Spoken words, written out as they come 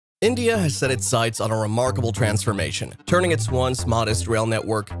India has set its sights on a remarkable transformation, turning its once modest rail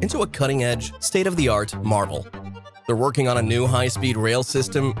network into a cutting-edge, state-of-the-art marvel. They're working on a new high-speed rail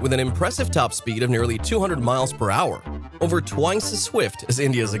system with an impressive top speed of nearly 200 miles per hour, over twice as swift as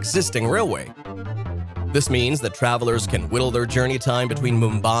India's existing railway. This means that travelers can whittle their journey time between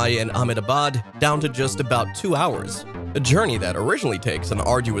Mumbai and Ahmedabad down to just about 2 hours, a journey that originally takes an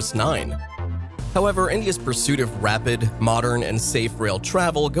arduous 9. However, India's pursuit of rapid, modern, and safe rail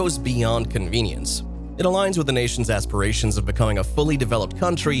travel goes beyond convenience. It aligns with the nation's aspirations of becoming a fully developed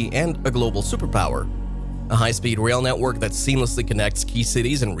country and a global superpower. A high-speed rail network that seamlessly connects key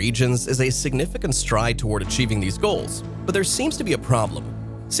cities and regions is a significant stride toward achieving these goals. But there seems to be a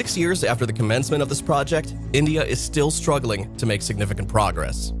problem. 6 years after the commencement of this project, India is still struggling to make significant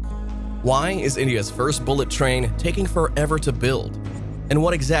progress. Why is India's first bullet train taking forever to build? And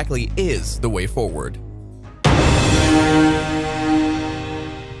what exactly is the way forward?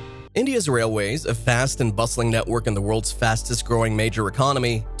 India's railways, a fast and bustling network in the world's fastest-growing major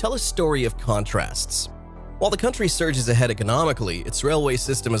economy, tell a story of contrasts. While the country surges ahead economically, its railway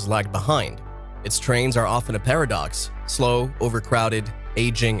system has lagged behind. Its trains are often a paradox: slow, overcrowded,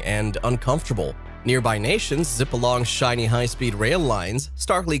 aging, and uncomfortable. Nearby nations zip along shiny high-speed rail lines,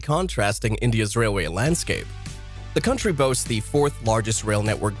 starkly contrasting India's railway landscape. The country boasts the fourth-largest rail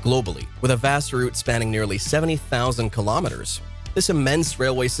network globally, with a vast route spanning nearly 70,000 kilometers. This immense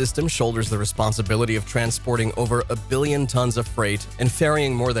railway system shoulders the responsibility of transporting over 1 billion tons of freight and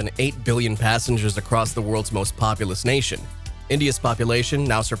ferrying more than 8 billion passengers across the world's most populous nation. India's population,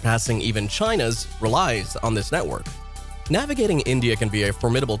 now surpassing even China's, relies on this network. Navigating India can be a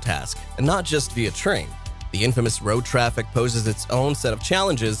formidable task, and not just via train. The infamous road traffic poses its own set of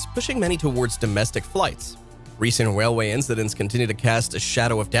challenges, pushing many towards domestic flights. Recent railway incidents continue to cast a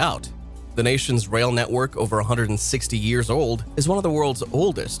shadow of doubt. The nation's rail network, over 160 years old, is one of the world's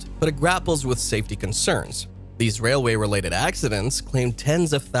oldest, but it grapples with safety concerns. These railway-related accidents claim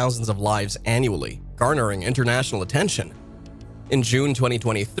tens of thousands of lives annually, garnering international attention. In June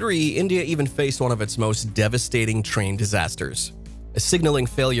 2023, India even faced one of its most devastating train disasters. A signaling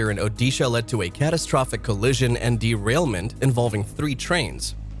failure in Odisha led to a catastrophic collision and derailment involving 3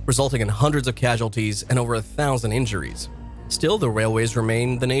 trains, resulting in hundreds of casualties and over 1,000 injuries. Still, the railways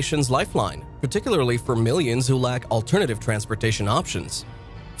remain the nation's lifeline, particularly for millions who lack alternative transportation options.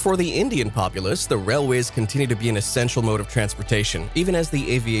 For the Indian populace, the railways continue to be an essential mode of transportation, even as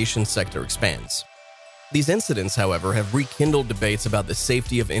the aviation sector expands. These incidents, however, have rekindled debates about the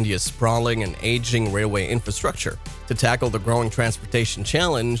safety of India's sprawling and aging railway infrastructure. To tackle the growing transportation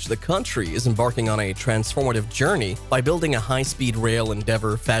challenge, the country is embarking on a transformative journey by building a high-speed rail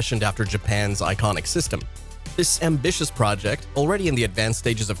endeavor fashioned after Japan's iconic system. This ambitious project, already in the advanced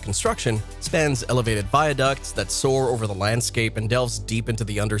stages of construction, spans elevated viaducts that soar over the landscape and delves deep into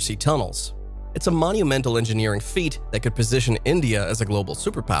the undersea tunnels. It's a monumental engineering feat that could position India as a global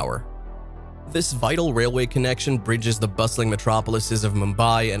superpower. This vital railway connection bridges the bustling metropolises of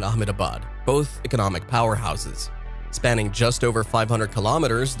Mumbai and Ahmedabad, both economic powerhouses. Spanning just over 500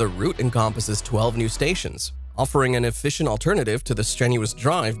 kilometers, the route encompasses 12 new stations, offering an efficient alternative to the strenuous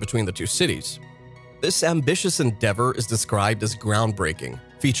drive between the two cities. This ambitious endeavor is described as groundbreaking,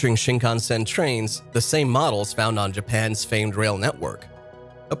 featuring Shinkansen trains, the same models found on Japan's famed rail network.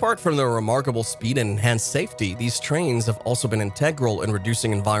 Apart from their remarkable speed and enhanced safety, these trains have also been integral in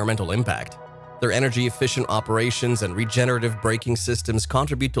reducing environmental impact. Their energy-efficient operations and regenerative braking systems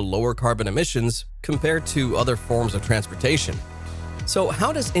contribute to lower carbon emissions compared to other forms of transportation. So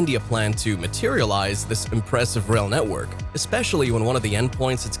how does India plan to materialize this impressive rail network, especially when one of the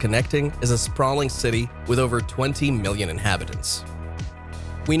endpoints it's connecting is a sprawling city with over 20 million inhabitants?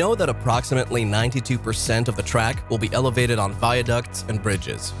 We know that approximately 92% of the track will be elevated on viaducts and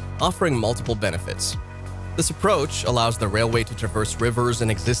bridges, offering multiple benefits. This approach allows the railway to traverse rivers and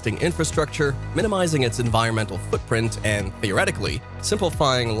existing infrastructure, minimizing its environmental footprint and, theoretically,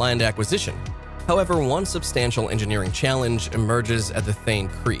 simplifying land acquisition. However, one substantial engineering challenge emerges at the Thane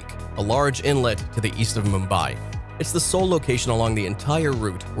Creek, a large inlet to the east of Mumbai. It's the sole location along the entire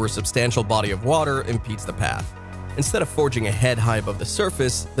route where a substantial body of water impedes the path. Instead of forging ahead high above the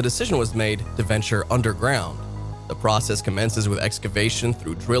surface, the decision was made to venture underground. The process commences with excavation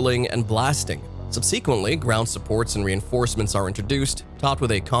through drilling and blasting. Subsequently, ground supports and reinforcements are introduced, topped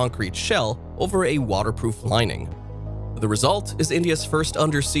with a concrete shell over a waterproof lining. The result is India's first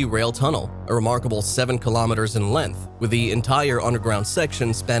undersea rail tunnel, a remarkable 7 kilometers in length, with the entire underground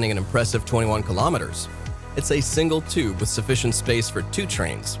section spanning an impressive 21 kilometers. It's a single tube with sufficient space for 2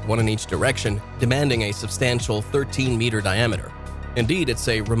 trains, one in each direction, demanding a substantial 13-meter diameter. Indeed, it's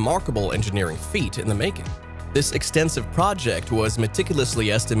a remarkable engineering feat in the making. This extensive project was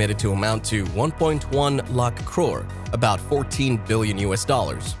meticulously estimated to amount to 1.1 lakh crore, about 14 billion US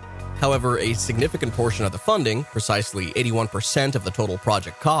dollars. However, a significant portion of the funding, precisely 81% of the total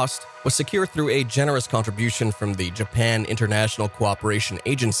project cost, was secured through a generous contribution from the Japan International Cooperation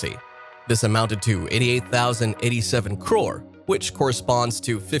Agency. This amounted to 88,087 crore, which corresponds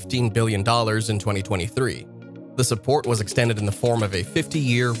to $15 billion in 2023. The support was extended in the form of a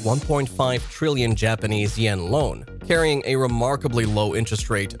 50-year, 1.5 trillion Japanese yen loan, carrying a remarkably low interest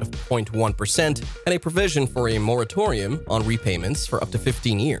rate of 0.1% and a provision for a moratorium on repayments for up to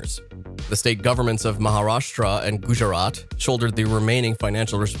 15 years. The state governments of Maharashtra and Gujarat shouldered the remaining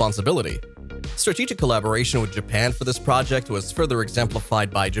financial responsibility. Strategic collaboration with Japan for this project was further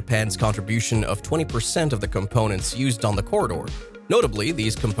exemplified by Japan's contribution of 20% of the components used on the corridor. Notably,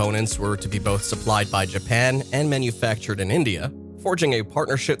 these components were to be both supplied by Japan and manufactured in India, forging a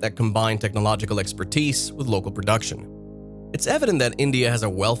partnership that combined technological expertise with local production. It's evident that India has a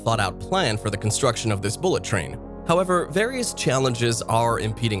well-thought-out plan for the construction of this bullet train. However, various challenges are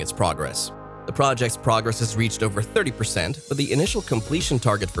impeding its progress. The project's progress has reached over 30%, but the initial completion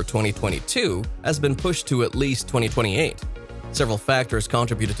target for 2022 has been pushed to at least 2028. Several factors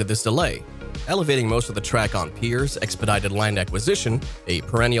contributed to this delay. Elevating most of the track on piers expedited land acquisition, a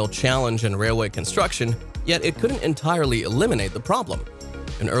perennial challenge in railway construction, yet it couldn't entirely eliminate the problem.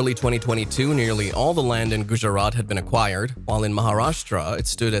 In early 2022, nearly all the land in Gujarat had been acquired, while in Maharashtra it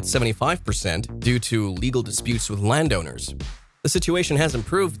stood at 75% due to legal disputes with landowners. The situation has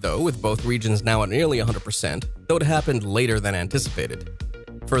improved, though, with both regions now at nearly 100%, though it happened later than anticipated.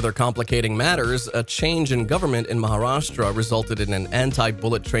 Further complicating matters, a change in government in Maharashtra resulted in an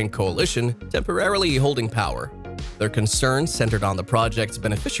anti-bullet train coalition temporarily holding power. Their concerns centered on the project's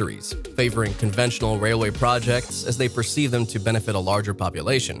beneficiaries, favoring conventional railway projects as they perceive them to benefit a larger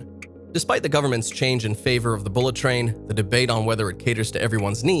population. Despite the government's change in favor of the bullet train, the debate on whether it caters to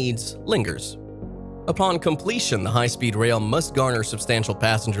everyone's needs lingers. Upon completion, the high-speed rail must garner substantial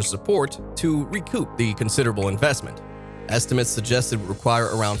passenger support to recoup the considerable investment. Estimates suggest it would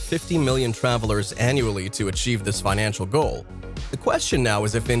require around 50 million travelers annually to achieve this financial goal. The question now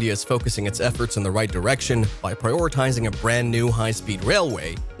is if India is focusing its efforts in the right direction by prioritizing a brand new high-speed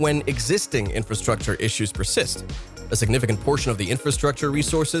railway when existing infrastructure issues persist. A significant portion of the infrastructure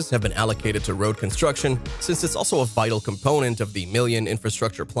resources have been allocated to road construction, since it's also a vital component of the Million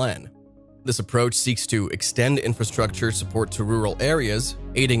Infrastructure Plan. This approach seeks to extend infrastructure support to rural areas,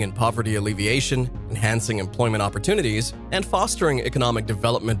 aiding in poverty alleviation, enhancing employment opportunities, and fostering economic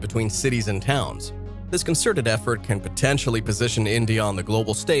development between cities and towns. This concerted effort can potentially position India on the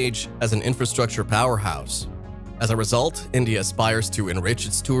global stage as an infrastructure powerhouse. As a result, India aspires to enrich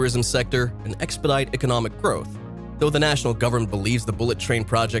its tourism sector and expedite economic growth. Though the national government believes the bullet train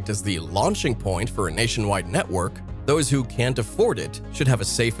project is the launching point for a nationwide network, those who can't afford it should have a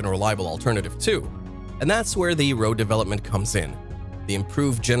safe and reliable alternative too. And that's where the road development comes in. The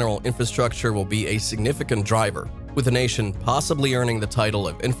improved general infrastructure will be a significant driver, with the nation possibly earning the title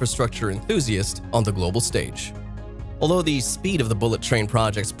of infrastructure enthusiast on the global stage. Although the speed of the bullet train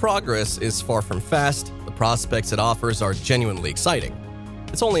project's progress is far from fast, the prospects it offers are genuinely exciting.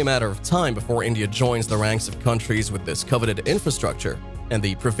 It's only a matter of time before India joins the ranks of countries with this coveted infrastructure, and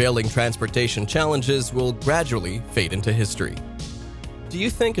the prevailing transportation challenges will gradually fade into history. Do you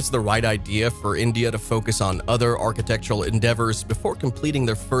think it's the right idea for India to focus on other architectural endeavors before completing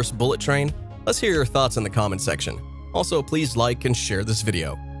their first bullet train? Let's hear your thoughts in the comment section. Also, please like and share this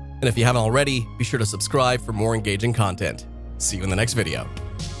video. And if you haven't already, be sure to subscribe for more engaging content. See you in the next video.